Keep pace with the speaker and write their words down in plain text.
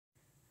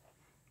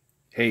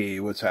Hey,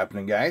 what's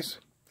happening, guys?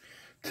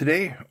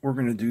 Today we're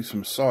going to do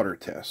some solder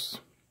tests.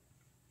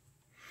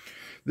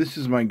 This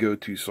is my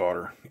go-to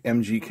solder,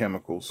 MG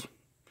Chemicals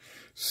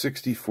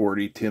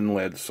 6040 tin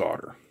lead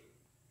solder.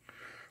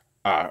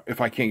 If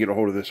I can't get a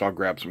hold of this, I'll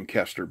grab some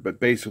Kester, but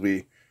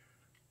basically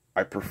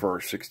I prefer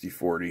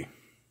 6040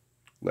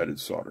 leaded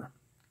solder.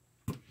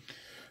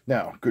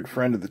 Now, good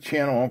friend of the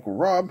channel, Uncle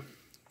Rob,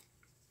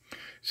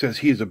 says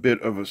he's a bit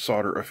of a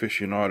solder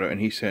aficionado, and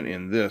he sent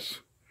in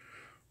this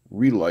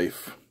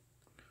Relife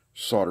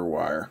solder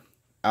wire,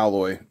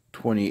 alloy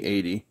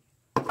 2080,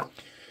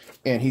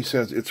 and he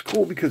says it's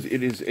cool because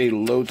it is a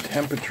low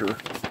temperature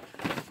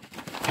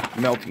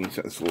melting. He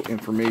says this little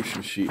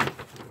information sheet.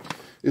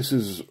 This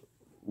is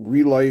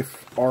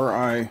Relife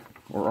RI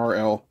or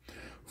RL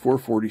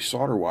 440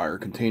 solder wire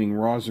containing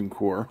rosin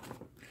core,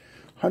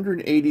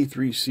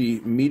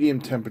 183C medium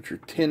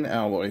temperature tin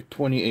alloy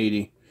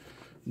 2080,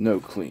 no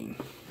clean.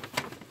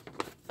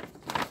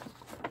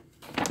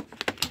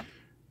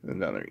 And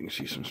down there you can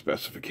see some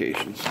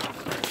specifications.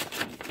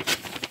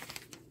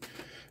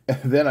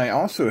 And then I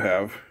also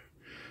have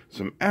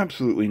some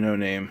absolutely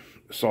no-name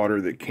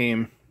solder that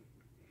came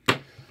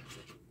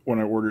when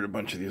I ordered a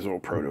bunch of these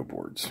old proto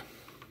boards.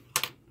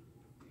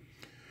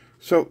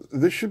 So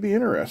this should be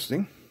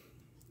interesting.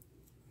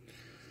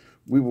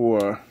 We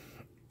will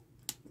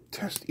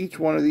test each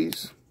one of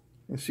these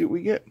and see what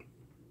we get.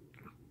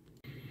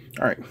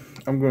 Alright,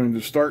 I'm going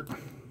to start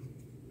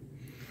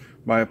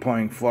by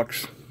applying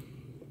flux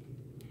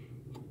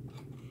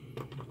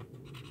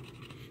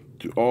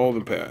to all the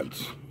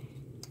pads.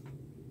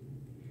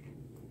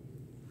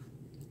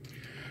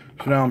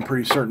 So now I'm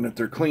pretty certain that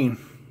they're clean.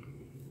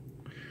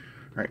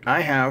 Alright, I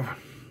have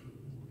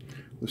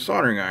the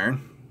soldering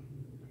iron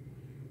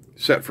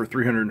set for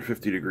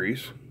 350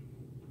 degrees,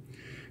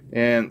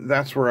 and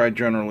that's where I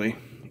generally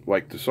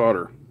like to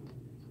solder.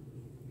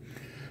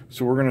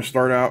 So we're going to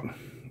start out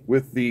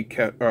with the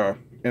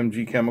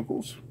MG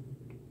Chemicals.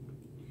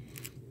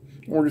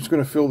 We're just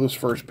going to fill this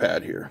first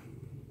pad here.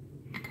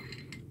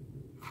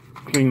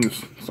 Clean the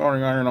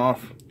soldering iron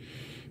off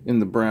in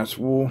the brass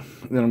wool.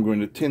 Then I'm going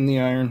to tin the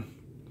iron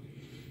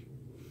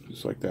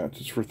just like that,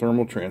 just for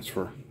thermal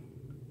transfer.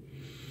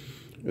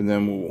 And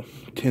then we'll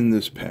tin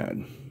this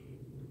pad.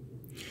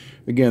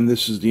 Again,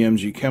 this is the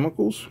MG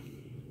Chemicals.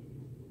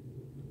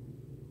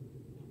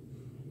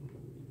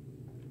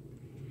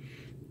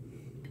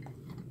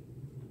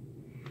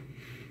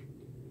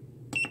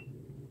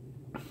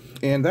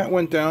 And that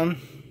went down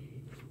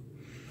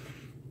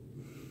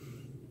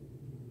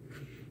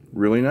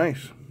really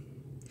nice.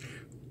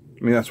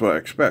 I mean, that's what I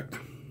expect.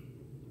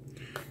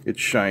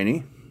 It's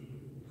shiny.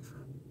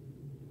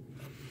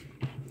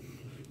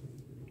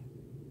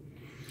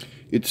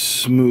 It's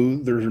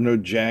smooth. There's no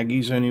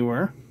jaggies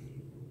anywhere.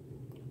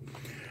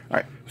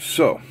 Alright,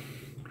 so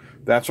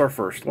that's our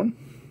first one.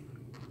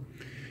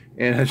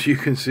 And as you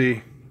can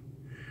see,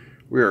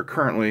 we are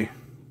currently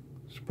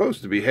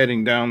supposed to be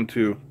heading down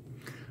to...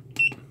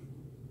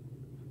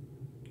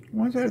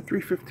 Why is that at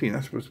 315?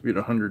 That's supposed to be at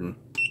 100 and...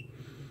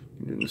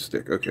 It didn't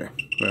stick. Okay,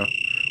 well,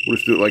 we'll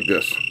just do it like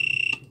this.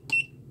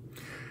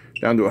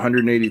 Down to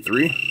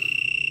 183.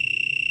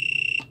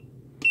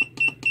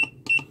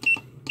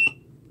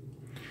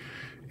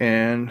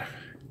 And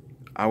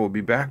I will be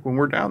back when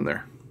we're down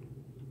there.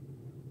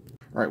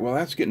 Alright, well,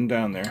 that's getting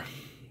down there.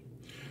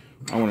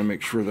 I want to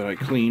make sure that I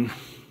clean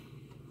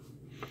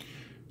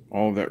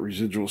all of that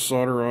residual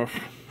solder off.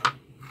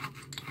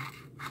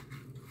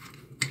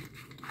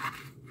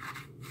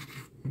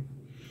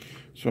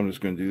 So I'm just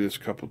going to do this a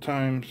couple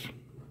times,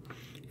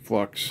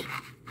 flux,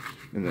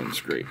 and then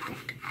scrape.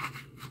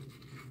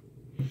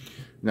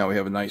 Now we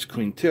have a nice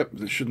clean tip.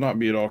 This should not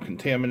be at all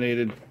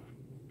contaminated.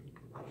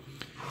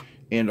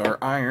 And our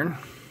iron,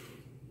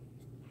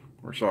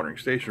 or soldering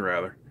station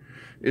rather,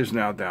 is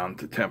now down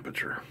to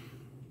temperature.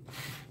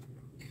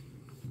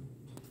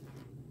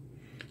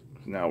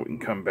 Now we can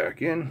come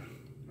back in,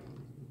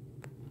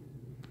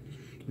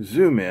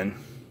 zoom in,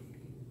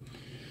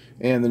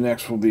 and the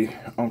next will be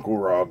Uncle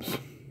Rob's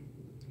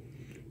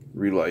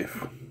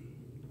Relife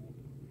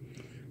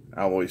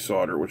alloy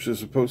solder, which is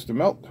supposed to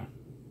melt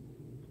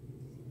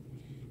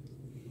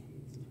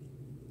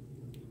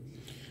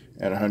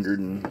at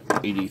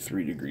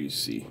 183 degrees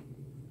C.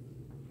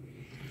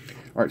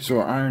 Alright, so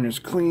our iron is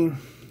clean.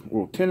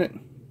 We'll tin it.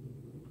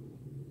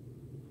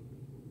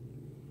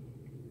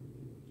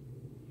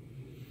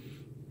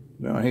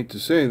 Now, I hate to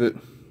say that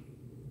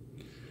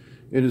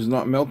it is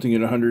not melting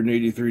at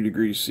 183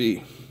 degrees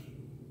C.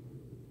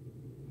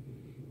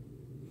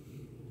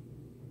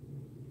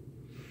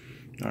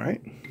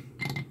 Alright.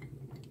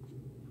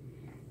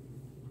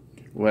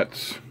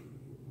 Let's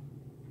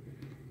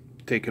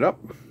take it up.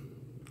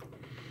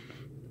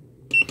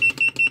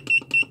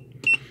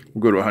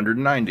 We'll go to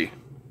 190.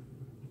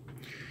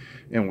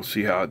 And we'll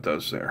see how it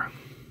does there.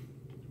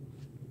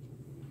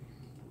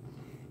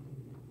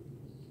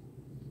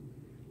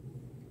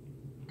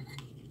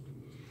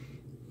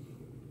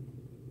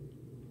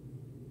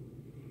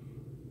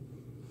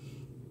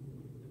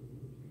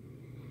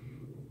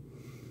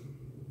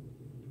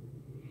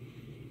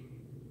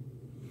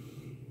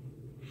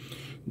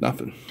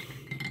 Nothing.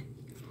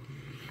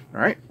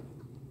 Alright,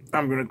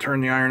 I'm going to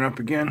turn the iron up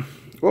again.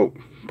 Whoa,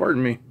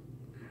 pardon me.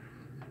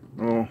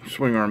 Oh,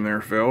 swing arm there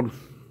failed.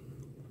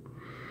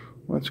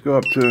 Let's go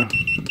up to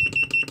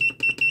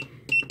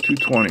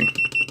 220.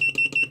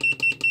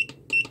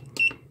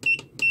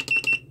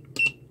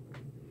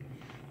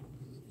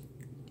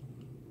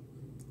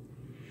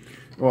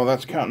 Well,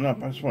 that's counting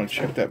up. I just want to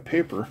check that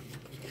paper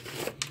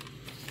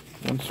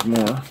once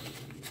more.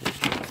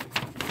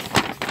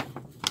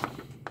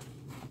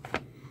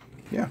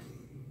 Yeah,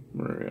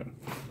 where are we at?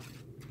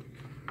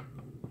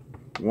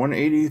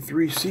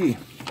 183C.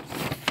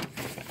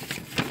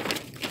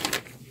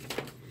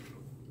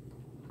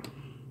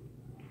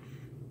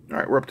 All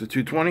right, we're up to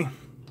 220.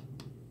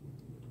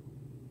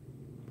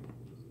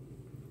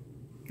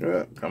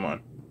 Come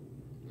on.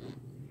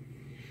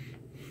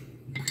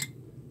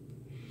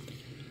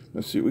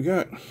 Let's see what we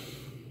got.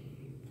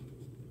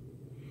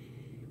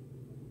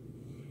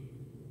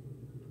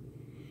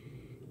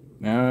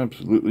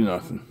 Absolutely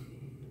nothing.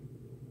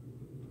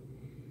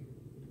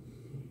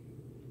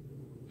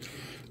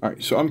 All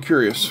right, so I'm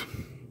curious.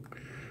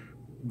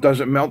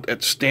 Does it melt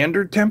at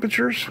standard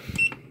temperatures?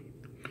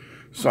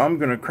 So I'm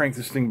going to crank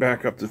this thing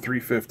back up to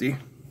 350.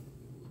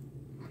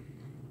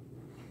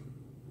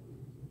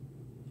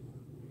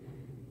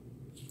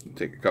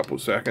 Take a couple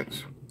of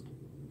seconds.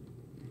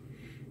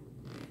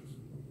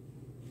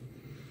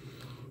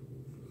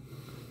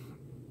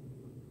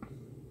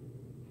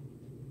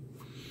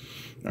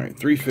 All right,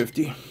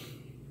 350.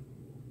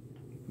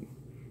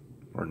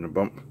 Pardon the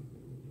bump.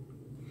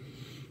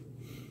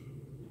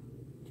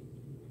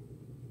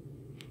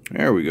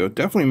 There we go.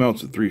 Definitely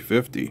melts at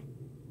 350.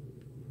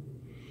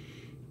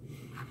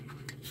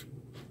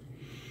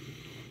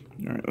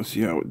 All right, let's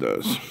see how it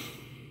does.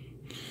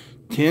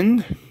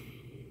 Tinned.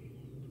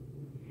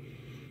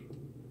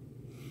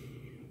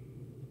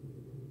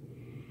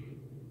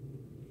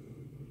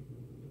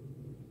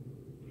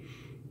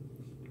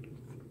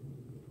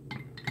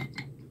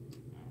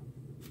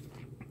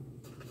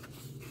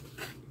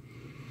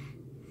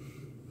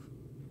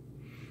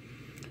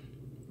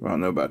 I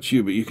don't know about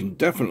you, but you can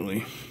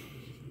definitely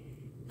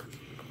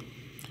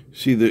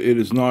see that it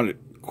is not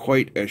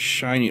quite as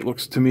shiny. It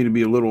looks to me to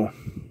be a little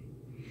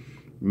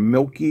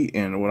milky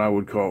and what I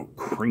would call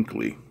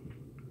crinkly.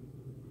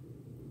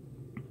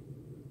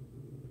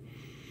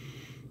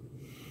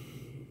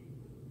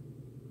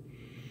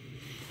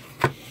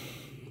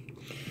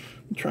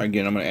 Try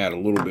again. I'm going to add a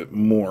little bit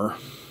more.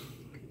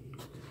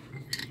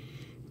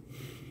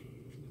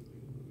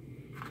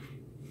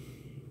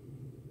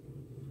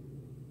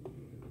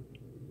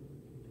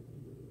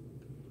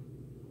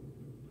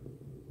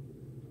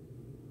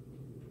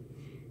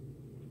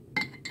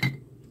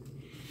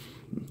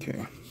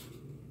 Okay.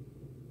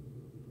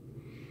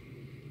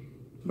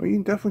 Well, you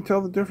can definitely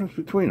tell the difference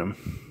between them.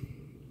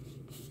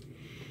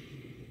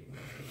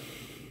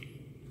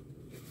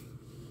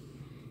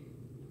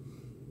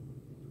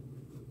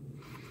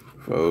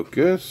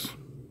 Focus.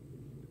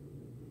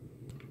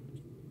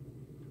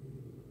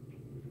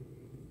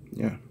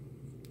 Yeah.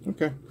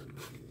 Okay.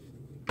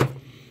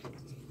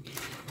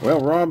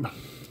 Well, Rob,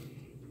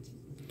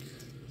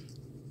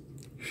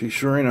 she's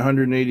sure in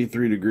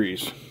 183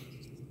 degrees.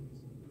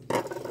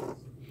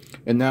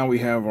 And now we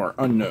have our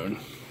unknown.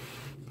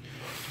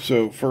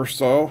 So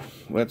first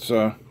off, let's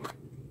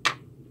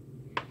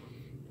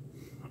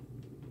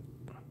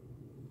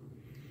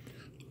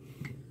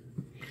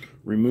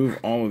remove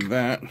all of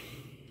that.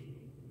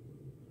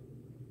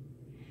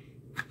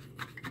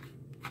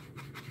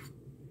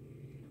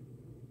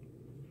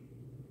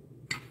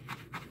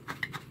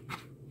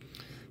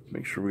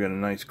 Make sure we got a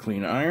nice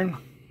clean iron,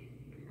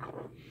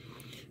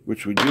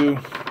 which we do.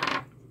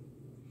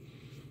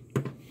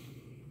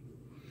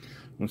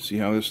 Let's see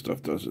how this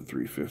stuff does at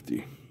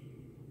 350.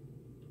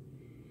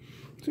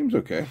 Seems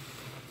okay.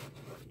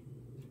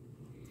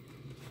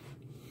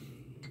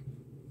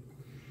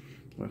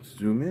 Let's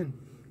zoom in.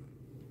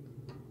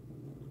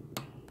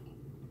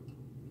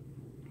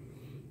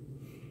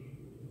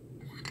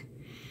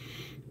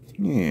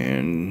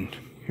 And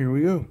here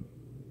we go.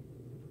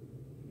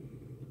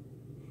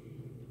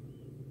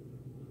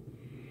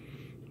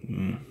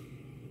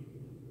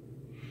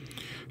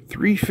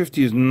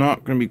 350 is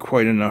not going to be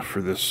quite enough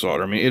for this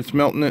solder. I mean, it's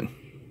melting it,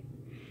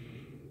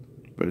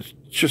 but it's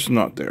just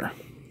not there.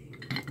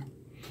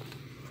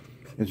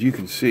 As you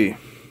can see,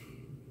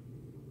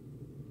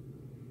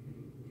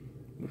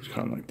 looks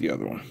kind of like the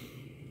other one.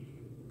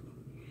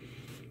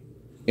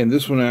 And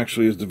this one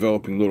actually is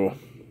developing little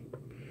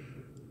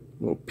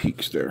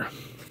peaks there.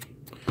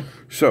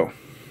 So,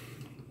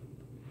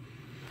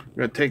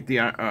 we're going to take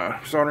the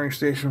soldering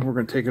station, we're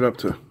going to take it up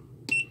to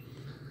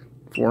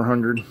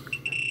 400.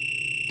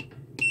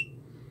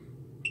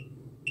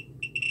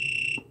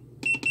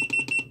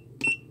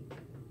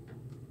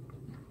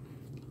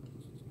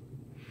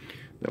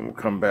 Then we'll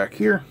come back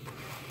here.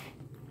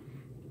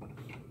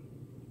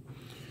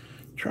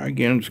 Try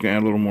again. I'm just going to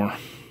add a little more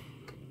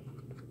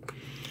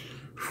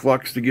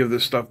flux to give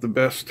this stuff the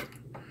best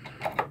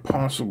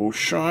possible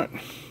shot.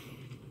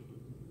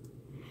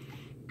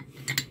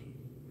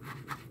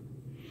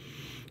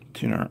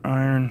 in our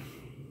iron.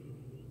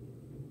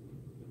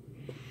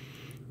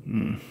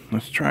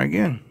 Let's try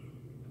again.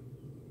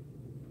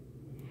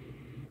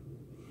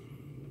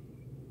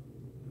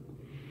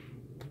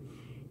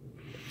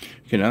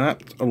 Okay, now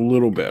that's a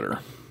little better.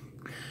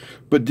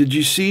 But did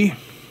you see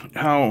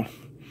how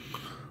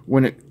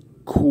when it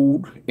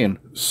cooled and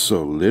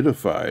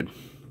solidified?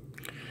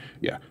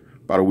 Yeah,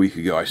 about a week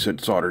ago I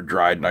said solder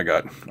dried and I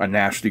got a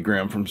nasty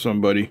gram from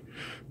somebody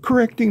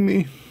correcting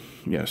me.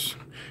 Yes,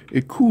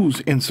 it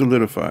cools and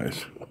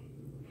solidifies.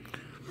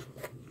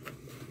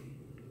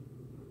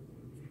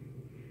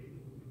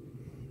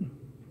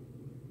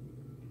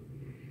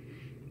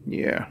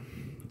 Yeah.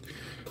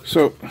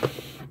 So,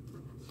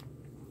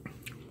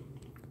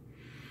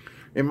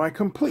 in my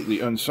completely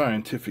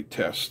unscientific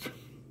test,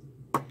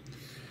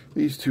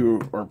 these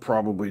two are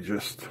probably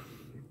just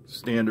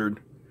standard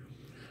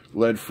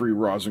lead-free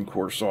rosin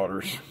core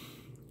solders.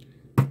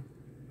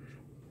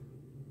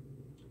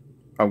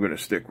 I'm going to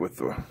stick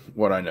with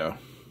what I know.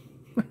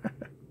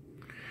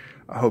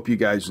 I hope you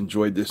guys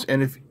enjoyed this.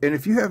 And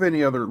if you have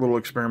any other little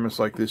experiments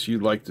like this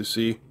you'd like to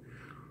see,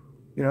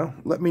 you know,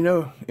 let me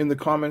know in the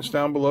comments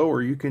down below,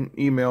 or you can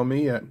email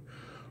me at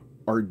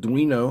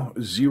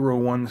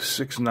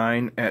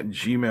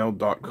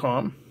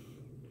arduino0169@gmail.com,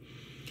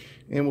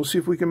 and we'll see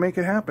if we can make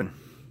it happen.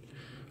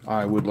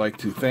 I would like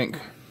to thank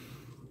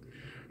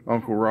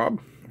Uncle Rob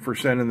for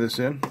sending this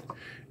in,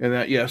 and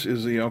that, yes,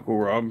 is the Uncle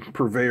Rob,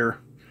 purveyor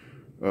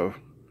of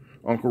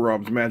Uncle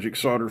Rob's Magic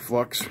Solder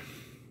Flux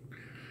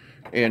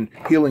and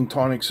healing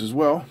tonics as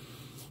well.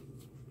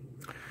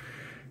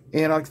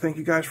 And I'd like to thank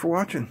you guys for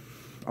watching.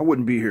 I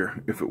wouldn't be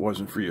here if it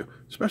wasn't for you,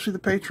 especially the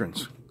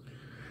patrons.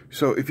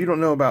 So if you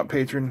don't know about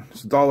Patreon,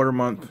 it's $1 a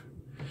month.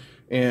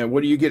 And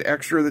what do you get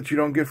extra that you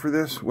don't get for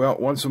this? Well,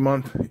 once a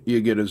month,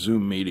 you get a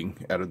Zoom meeting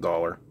at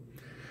 $1.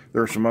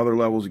 There are some other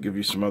levels that give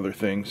you some other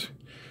things.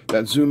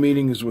 That Zoom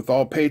meeting is with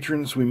all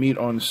patrons. We meet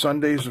on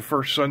Sundays, the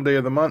first Sunday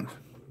of the month.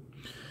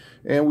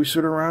 And we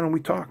sit around and we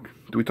talk.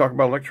 Do we talk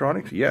about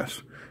electronics?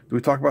 Yes. Do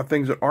we talk about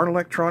things that aren't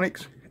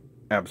electronics?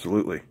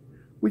 Absolutely.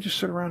 We just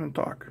sit around and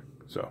talk.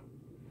 So,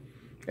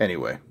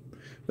 anyway,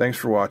 thanks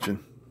for watching.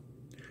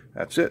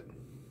 That's it.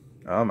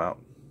 I'm out.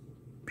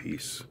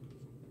 Peace.